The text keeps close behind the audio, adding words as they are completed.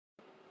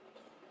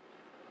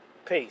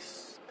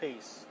Peace,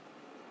 peace.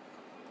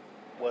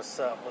 What's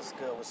up? What's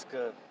good? What's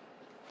good?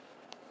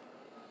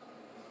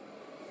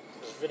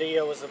 This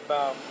video is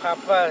about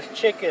Popeyes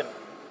chicken.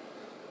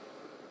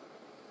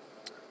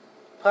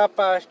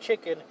 Popeyes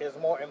chicken is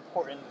more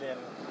important than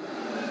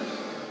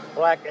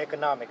black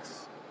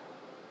economics.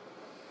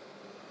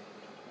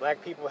 Black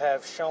people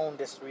have shown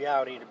this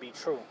reality to be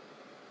true.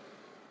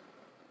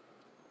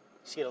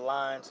 See the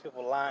lines,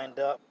 people lined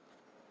up,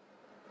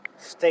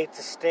 state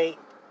to state,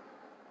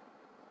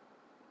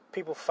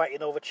 people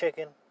fighting over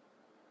chicken,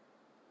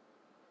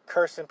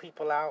 cursing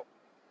people out.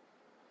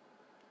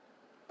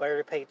 Better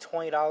to pay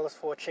 $20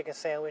 for a chicken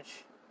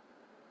sandwich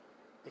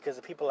because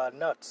the people are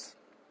nuts.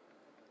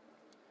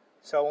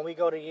 So when we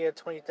go to year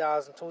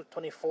 20,000,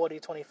 2040,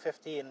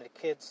 2050, and the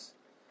kids,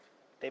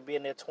 they be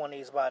in their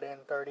 20s by then,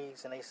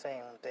 30s, and they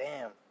saying,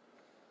 damn,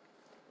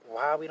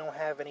 why we don't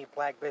have any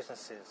black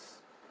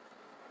businesses?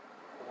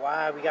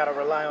 Why we got to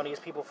rely on these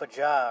people for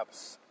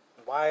jobs?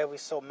 Why are we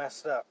so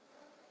messed up?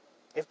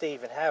 If they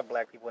even have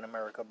black people in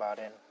America by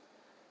then.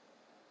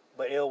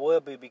 But it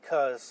will be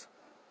because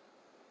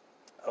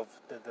of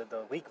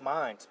the weak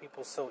minds.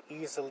 People so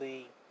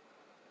easily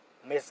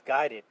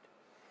misguided.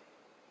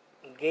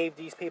 And gave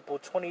these people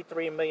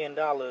 $23 million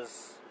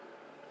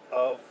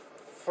of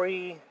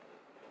free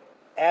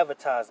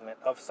advertisement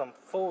of some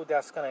food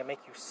that's going to make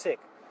you sick.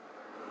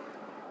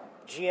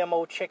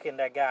 GMO chicken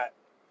that got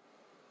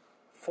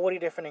 40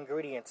 different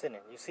ingredients in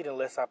it. You see the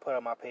list I put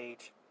on my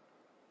page.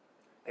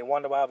 They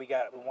wonder why we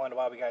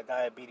got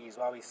diabetes,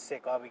 why we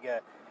sick, why we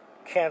got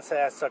cancer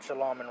at such an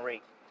alarming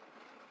rate.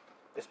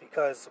 It's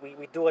because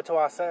we do it to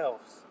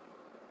ourselves.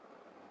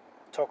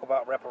 Talk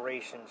about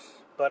reparations,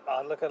 but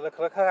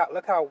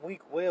look how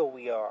weak-willed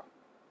we are.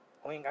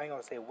 I ain't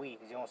gonna say we,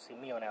 because you don't see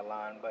me on that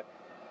line, but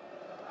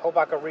I hope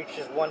I can reach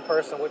just one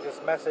person with this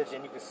message,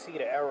 and you can see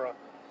the error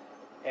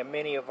in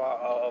many of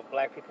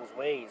black people's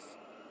ways.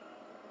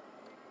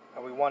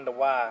 And we wonder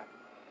why,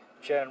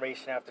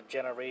 generation after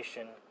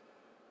generation,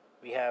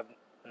 we have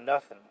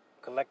nothing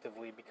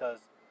collectively, because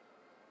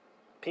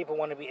people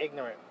want to be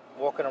ignorant,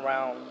 walking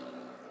around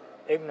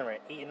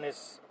ignorant, eating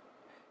this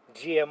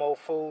GMO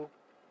food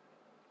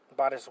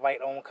by this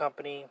white-owned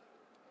company,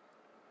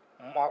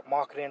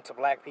 marketing to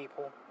black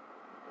people.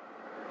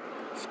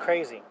 It's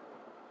crazy.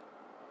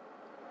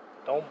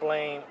 We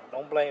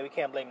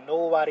can't blame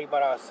nobody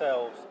but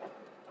ourselves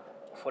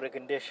for the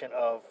condition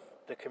of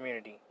the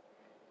community.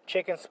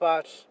 Chicken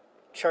spots,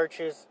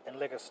 churches, and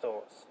liquor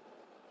stores.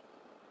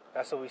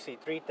 That's what we see.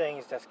 3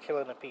 things that's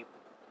killing the people.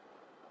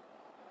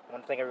 I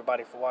want to thank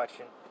everybody for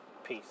watching.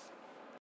 Peace.